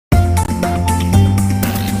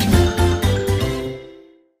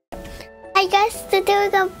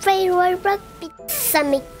gonna play Roblox Pizza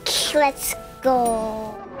Mix. Let's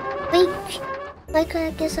go. Wait, my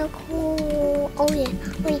character is so cool. Oh yeah,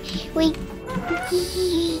 wait.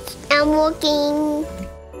 I'm walking.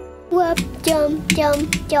 Whoop, jump.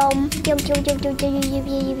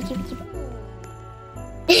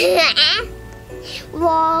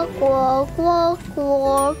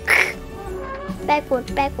 Walk. Backward.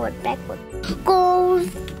 Go.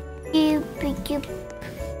 Keep.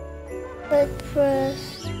 But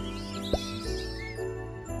first.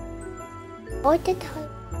 All the time.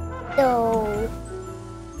 No.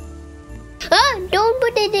 Ah! Don't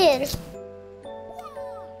put it there.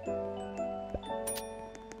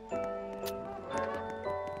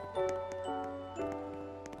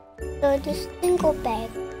 So this thing go back.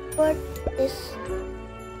 Put this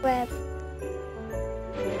grab.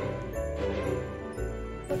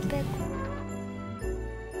 Put back.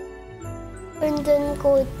 And then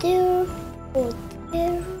go there. Go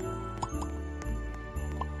there.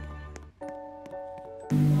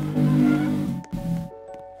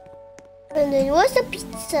 And then what's the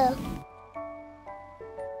pizza?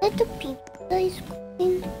 That the pizza is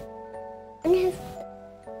cooking. And have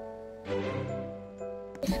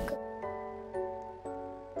this go.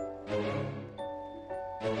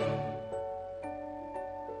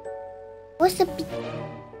 What's the pizza?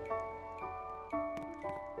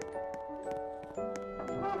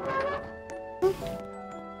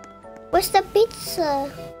 What's the pizza?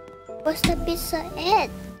 What's the pizza at?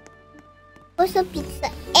 What's the pizza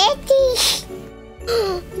Eddie?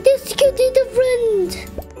 This cute little friend.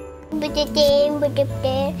 Put it there,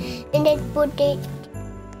 and then put it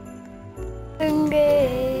in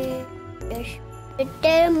there. Just put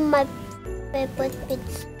there my favorite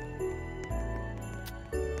pizza.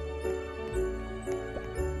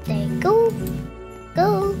 There you go.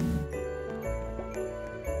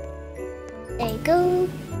 There you go.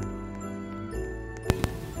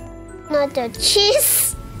 Not the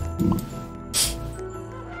cheese.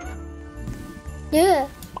 Yeah.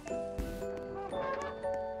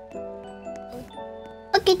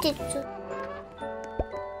 Okay, teacher.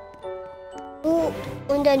 Oh,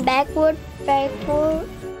 and then backward. I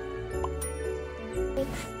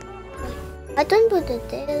don't put it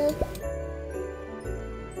there.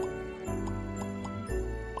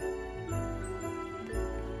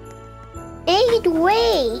 Take it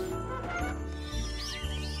away.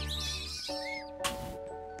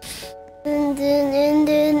 And then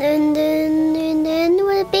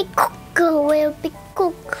we'll be cook.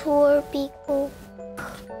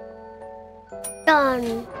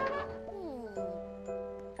 Done.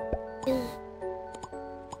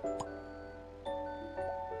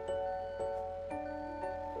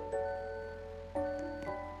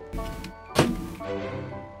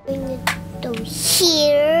 Bring it to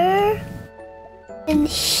here and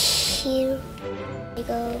here. There you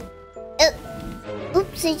go.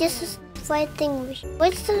 Oops, I just fighting.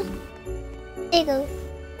 What's the? There you go.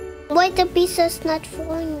 Why the pizza's not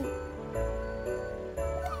falling?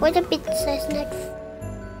 Why the pizza is not?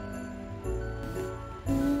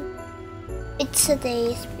 Pizza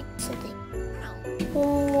day.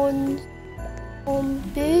 On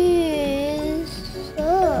pizza.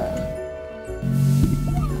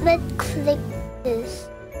 Let's click this.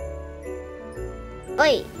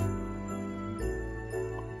 Wait.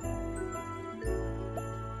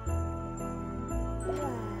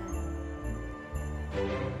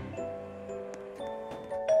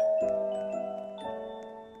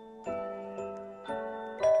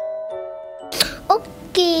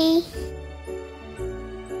 Okay.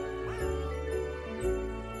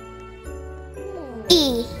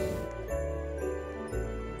 E.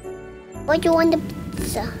 What do you want the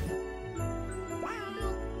pizza?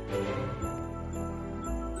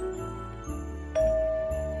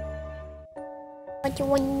 What do you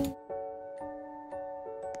want?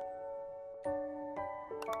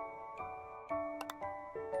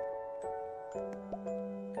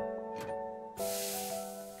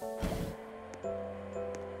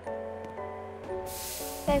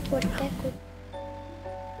 Backward.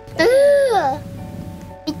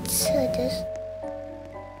 Pizza just.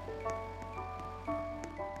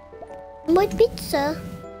 What pizza?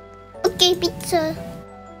 Okay, pizza.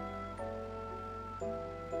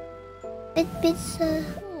 Pizza.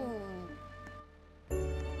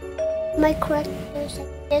 My characters.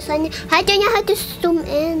 Yes, I don't know how to zoom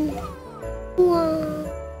in. Wow.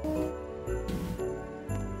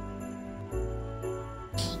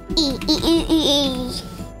 E.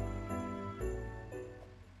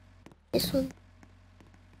 This one.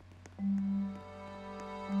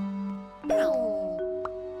 Oh.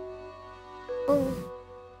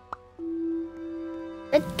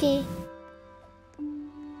 Okay.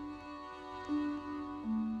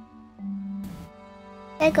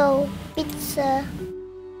 Lego pizza.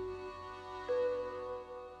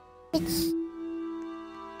 Pizza.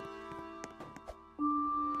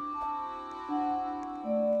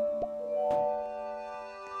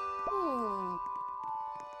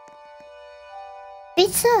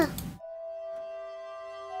 Pizza.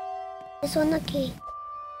 This one okay.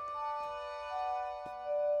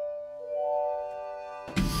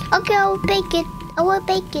 Okay, I will bake it. I will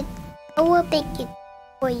bake it. I will bake it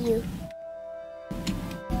for you.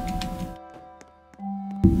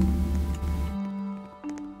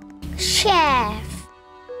 Chef.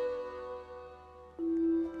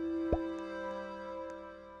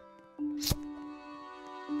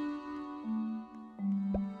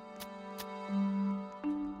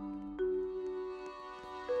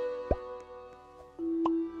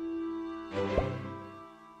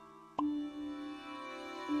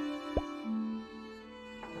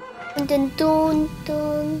 Dun dun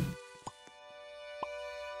dun.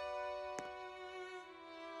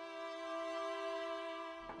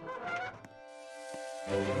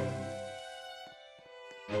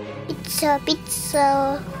 Pizza,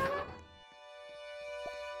 pizza.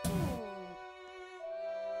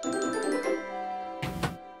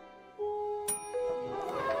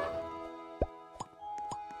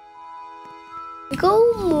 Go,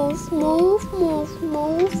 move, move, move,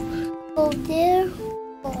 move. Go there,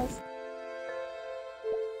 move.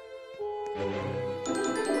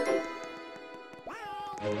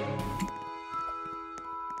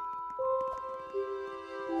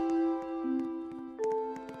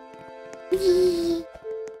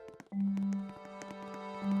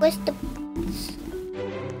 Where's the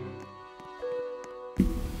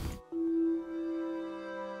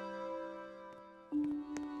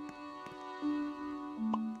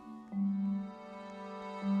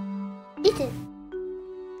eat it?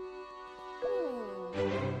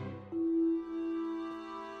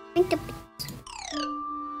 Eat the pizza.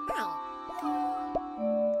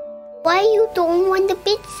 Why you don't want the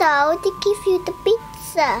pizza? I would give you the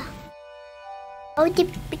pizza. I would give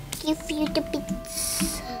you the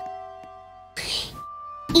pizza.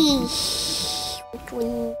 Eesh. Which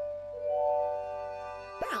one?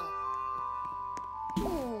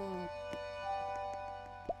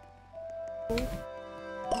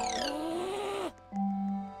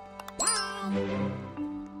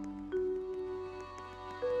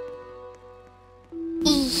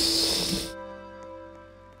 Eesh.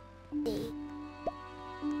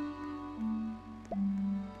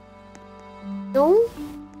 No?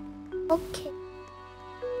 Okay.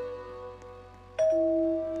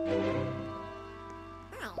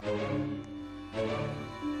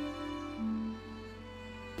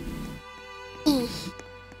 Eesh.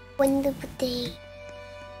 Wonderful day.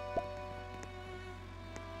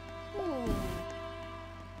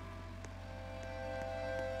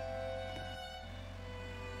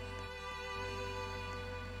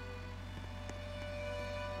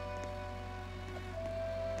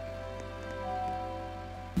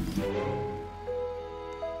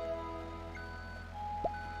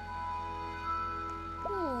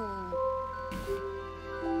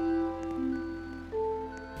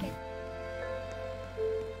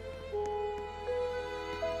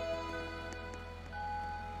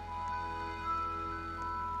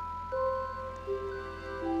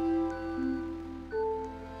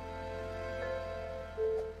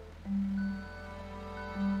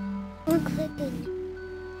 We're clicking.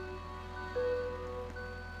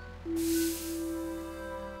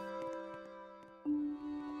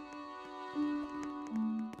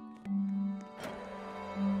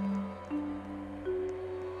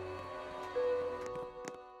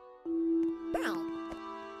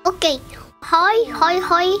 Okay. Hi.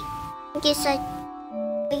 Yes, I.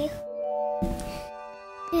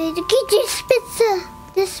 This pizza.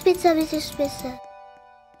 This pizza.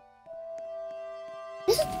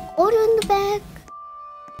 Is it order in the bag?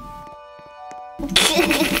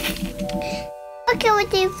 Okay, we're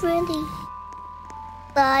there really.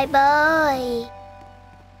 Bye.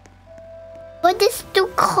 What is the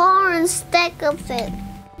corn stack of it?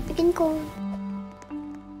 We can go.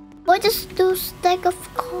 What is the stack of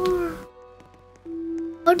corn?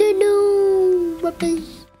 I don't know. What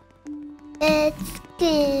is? Let's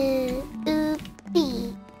go.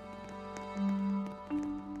 Oopie.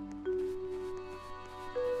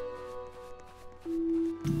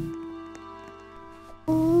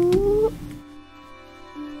 Ooh.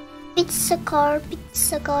 Pizza car.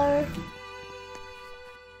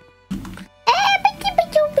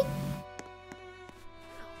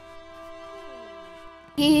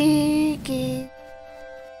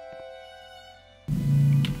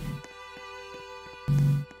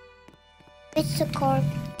 It's a car.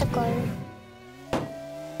 The car.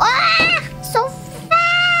 Ah! So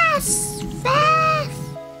fast! Fast!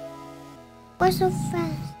 Why so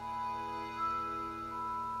fast?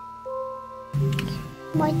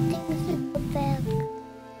 My things in the bag.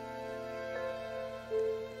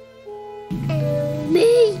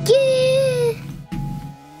 Make it!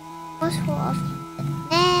 What's for off?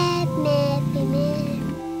 Map.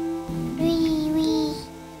 Wee.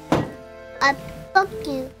 I fuck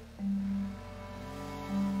you.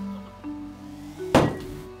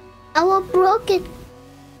 I will broke it.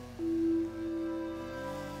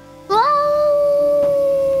 Whoa!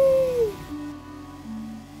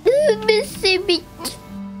 Missy bitch.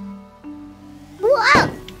 Wow!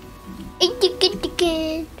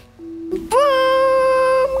 Again.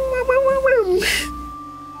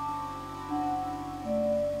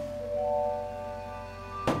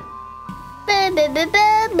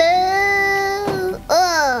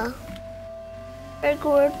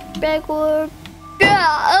 Backward.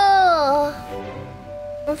 Yeah.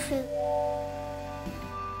 Perfect.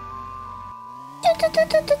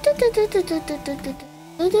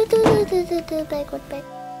 Backward.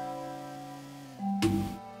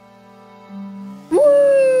 Woo!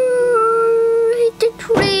 Hit the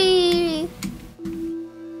tree.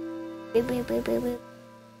 Baby.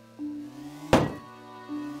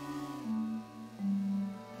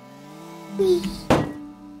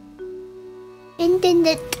 And then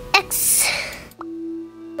the X.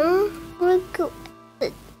 We'll go.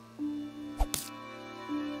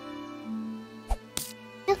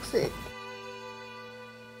 Exit.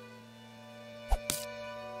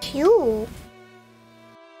 Q.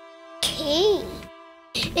 K.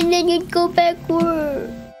 And then you'd go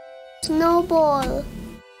backward. Snowball.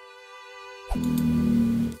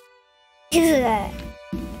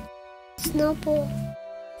 Snowball.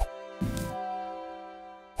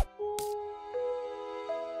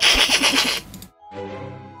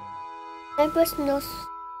 I was no.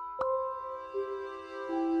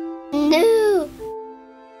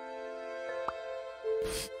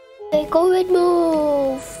 Okay, go and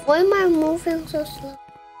move. Why am I moving so slow?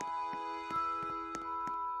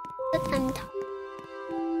 But I'm tired.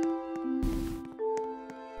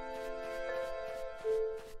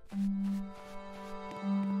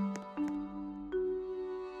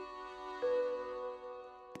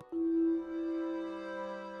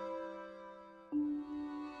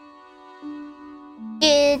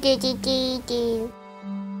 Do.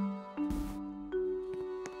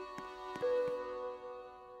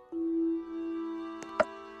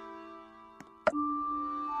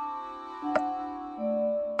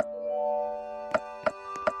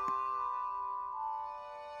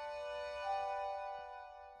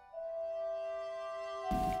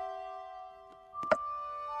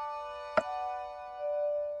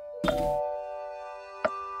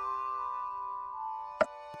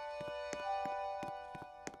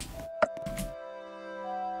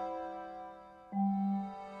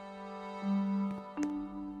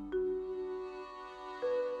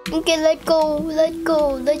 Okay, let go.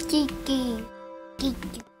 Let's Kiki.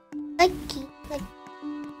 And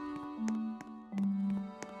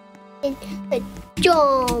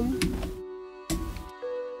jump.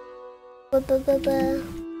 Ba.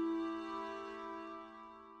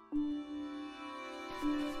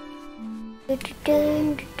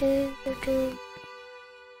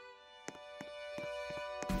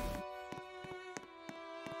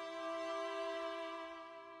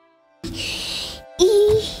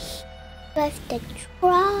 Drive the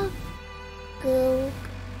truck. Go.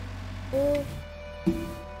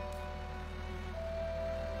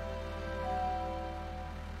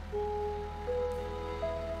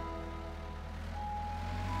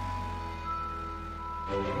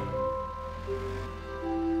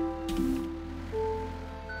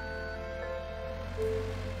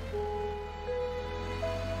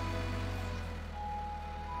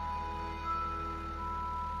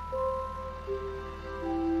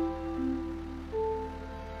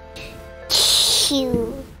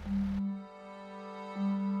 Q.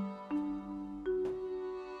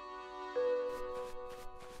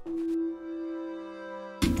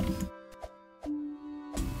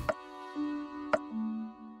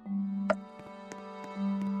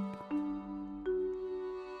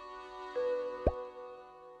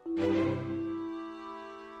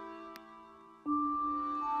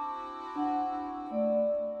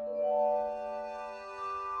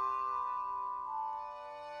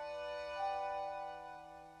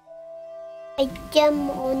 I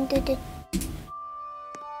jump onto the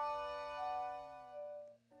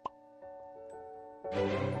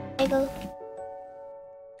I go.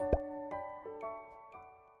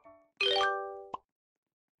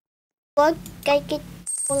 What? I get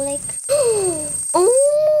like. Oh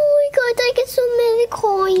my god! I get so many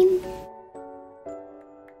coins.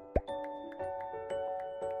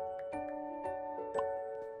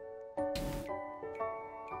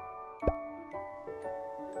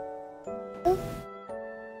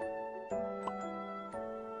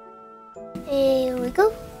 Here we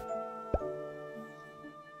go.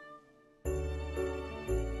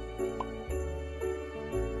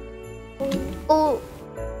 Oh.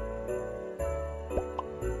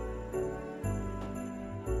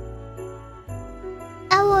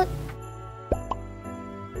 I would.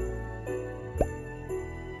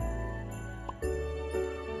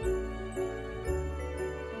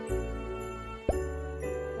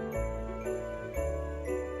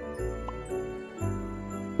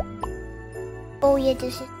 Oh yeah,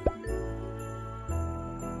 this is.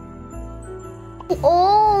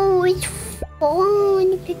 Oh, it's fun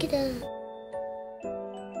when you pick it up.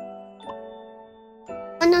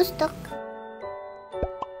 Oh no, stuck.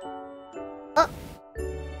 Oh.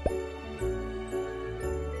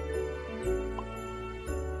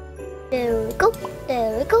 There we go.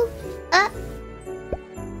 There we go. Ah.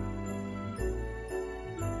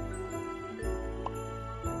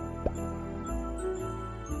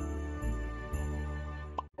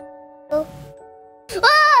 Oh.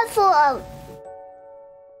 Ah, I fall out.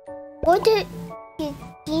 What did his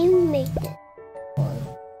team make it for?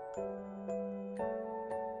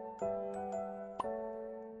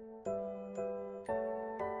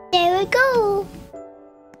 There we go.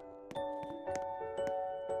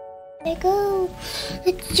 There we go.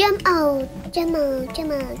 Let's jump out. Jump out.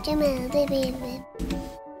 Jump out. Jump out. Baby.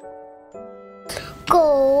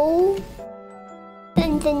 Go.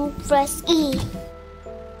 And then press E.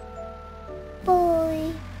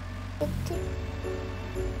 Boy.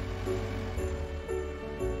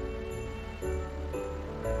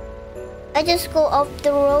 I just go off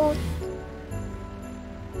the road.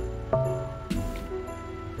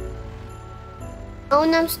 Oh,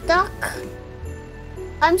 and I'm stuck.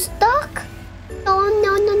 I'm stuck. Oh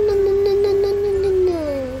no no no no no no no no no no.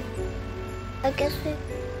 I guess we.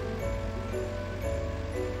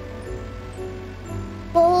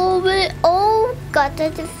 Oh wait. Oh God,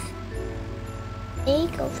 that is. There you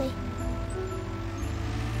go, Faye.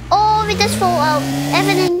 Oh, we just fall out.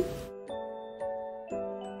 Evelyn.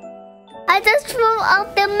 I just flew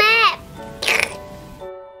out the map.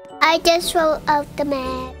 I just flew out the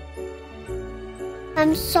map.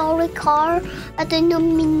 I'm sorry, car. I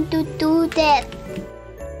didn't mean to do that.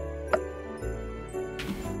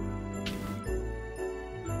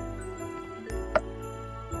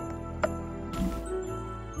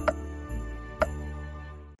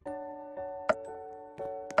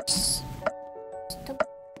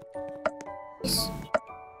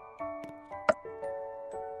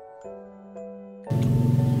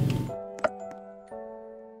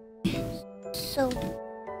 So,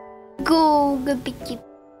 go, Gabiki.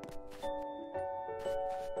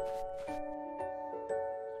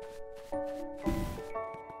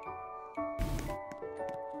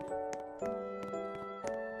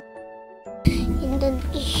 And then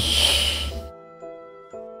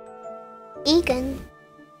Egan.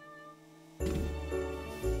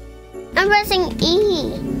 I'm pressing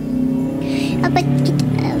E. But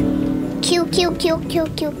Q, Q, Q, Q,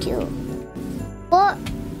 Q, Q. What?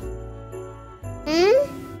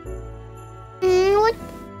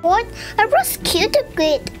 What? I press Q to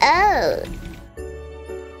get out.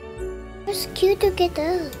 Press Q to get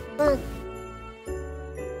out. Huh.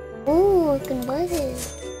 Oh, I can buy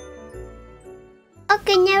this.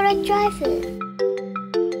 Okay, now I drive it.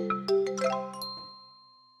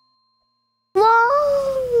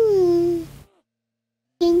 Wow!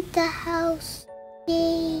 In the house.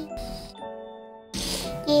 Yay.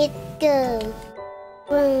 It goes.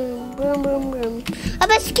 Boom, boom, boom, boom. I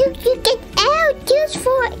must you get out. Just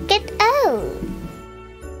for get out.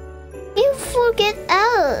 You forget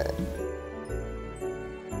out.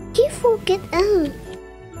 You forget out.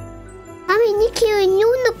 I mean, Nikki,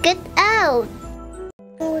 you know get out.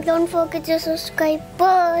 Oh, don't forget to subscribe.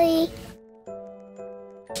 Bye.